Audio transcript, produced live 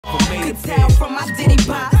Could tell from my ditty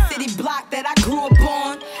bop, city block that I grew up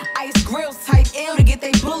on. Ice grills type ill to get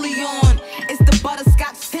they bully on. It's the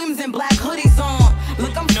butterscotch Timbs and black hoodies on.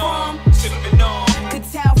 Look, I'm from. Could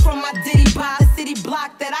tell from my ditty bop, city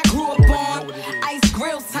block that I grew up on. Ice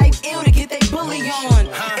grills type ill to get they bully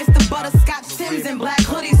on. It's the butterscotch Timbs and black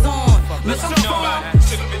hoodies on. Look, I'm from.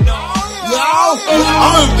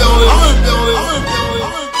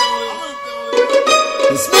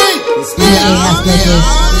 It's me. It's me.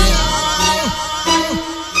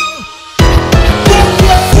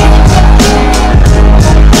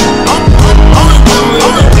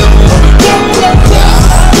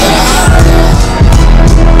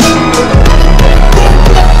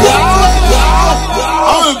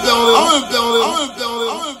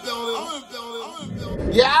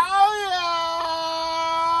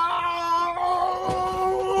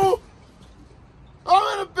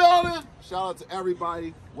 Shout out to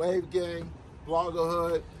everybody, Wave Gang,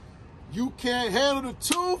 Bloggerhood. You Can't Handle the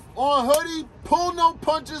Truth on Hoodie, Pull No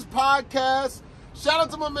Punches podcast. Shout out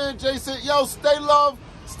to my man Jason. Yo, stay love,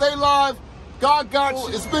 stay live. God got you.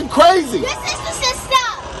 It's been crazy. Your sister said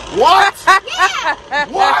stop. What? Yeah.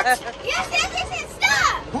 What? Your sister said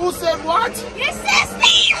stop. Who said what? Your sister.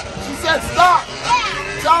 She said stop.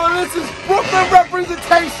 Yeah. Tell her this is Brooklyn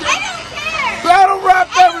representation. I don't care. Battle rap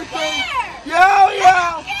everything. Care.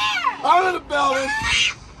 Yo. I'm in the building.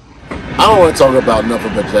 I don't want to talk about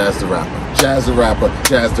nothing but Jazz the Rapper. Jazz the Rapper,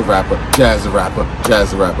 Jazz the Rapper, Jazz the Rapper, Jazz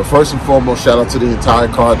the Rapper. First and foremost, shout out to the entire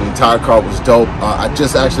card. The entire card was dope. I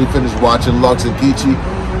just actually finished watching Lux and Geechee.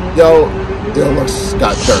 Yo, their Lux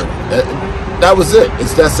got dirty. That was it.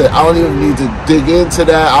 That's it. I don't even need to dig into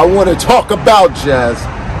that. I want to talk about Jazz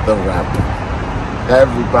the Rapper.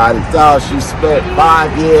 Everybody thought she spent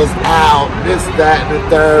 5 years out, this, that, and the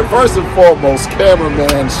third. First and foremost,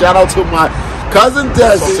 cameraman. Shout out to my cousin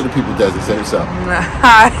Desi. Talk to the people, Desi. Say yourself.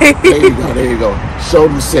 Hi. There you go. There you go. Show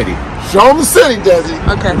them the city. Show them the city, Desi.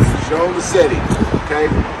 Okay. Show them the city. Okay.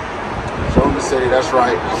 Show them the city. That's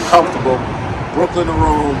right. I'm comfortable. Brooklyn to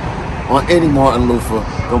Rome. On any Martin Luther.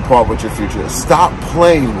 Don't part with your future. Stop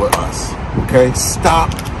playing with us. Okay.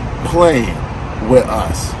 Stop playing with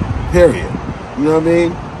us. Period. You know what I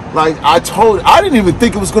mean? Like I didn't even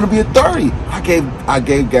think it was going to be a 30. I gave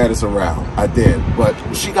Gattas a round. I did, but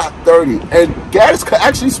she got 30, and Gattas could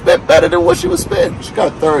actually spit better than what she was spitting. She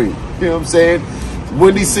got 30. You know what I'm saying?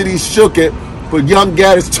 Windy City shook it, but Young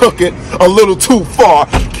Gattas took it a little too far.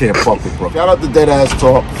 Can't fuck with bro. Shout out to Dead Ass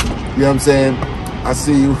Talk. You know what I'm saying? I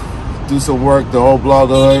see you do some work. The whole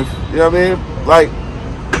Bloggerhood. You know what I mean? Like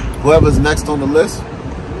whoever's next on the list,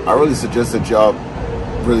 I really suggest that y'all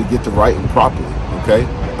really get to writing properly, okay?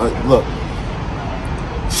 Look,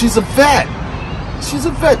 she's a vet. She's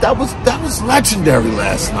a vet. That was legendary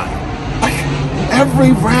last night. Like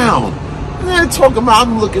every round. And they're talking about,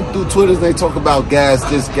 I'm looking through Twitter, and they talk about gas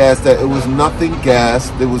this, gas that. It was nothing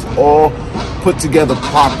gas. It was all put together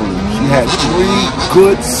properly. She had 3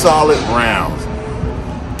 good, solid rounds.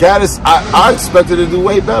 Gattas, I expected her to do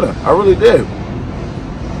way better. I really did.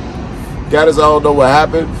 Gattas, I don't know what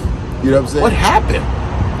happened. You know what I'm saying? What happened?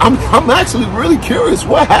 I'm actually really curious.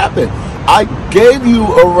 What happened? I gave you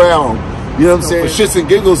a round, you know what I'm saying? For shits and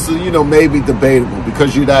giggles, so, you know, maybe debatable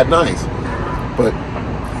because you're that nice. But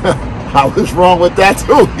I was wrong with that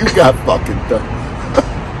too. You got fucking done.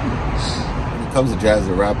 When it comes to Jazz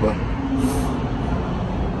the Rapper,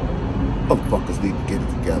 motherfuckers need to get it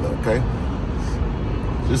together, okay?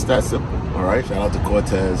 Just that simple, all right? Shout out to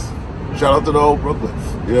Cortez. Shout out to the whole Brooklyn.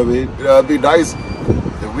 You know what I mean? You know, it'd be nice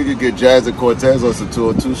if we could get Jazz and Cortez on some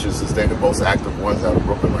 202 shit since they're the most active ones out of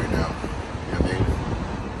Brooklyn right now. You know what I mean?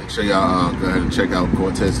 Make sure y'all go ahead and check out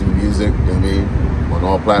Cortez's new music, you know what I mean? On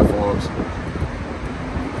all platforms.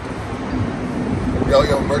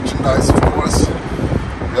 YoYo merchandise, of course.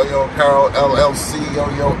 YOYO Apparel LLC,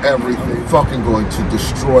 YOYO everything. Fucking going to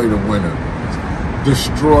destroy the winner.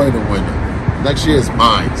 Destroy the winner. Next year is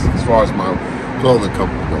mine, as far as my clothing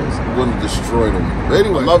company goes. I'm going to destroy the winner. But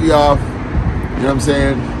anyway, love y'all. You know what I'm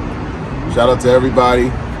saying? Shout out to everybody. You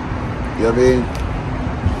know what I mean?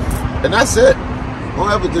 And that's it. Don't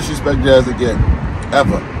ever disrespect Jazz again.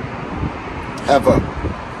 Ever. Ever.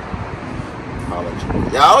 I'll let you.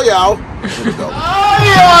 Yo, yo. Here we go.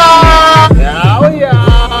 Yo, yo. Yo,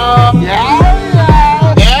 yo.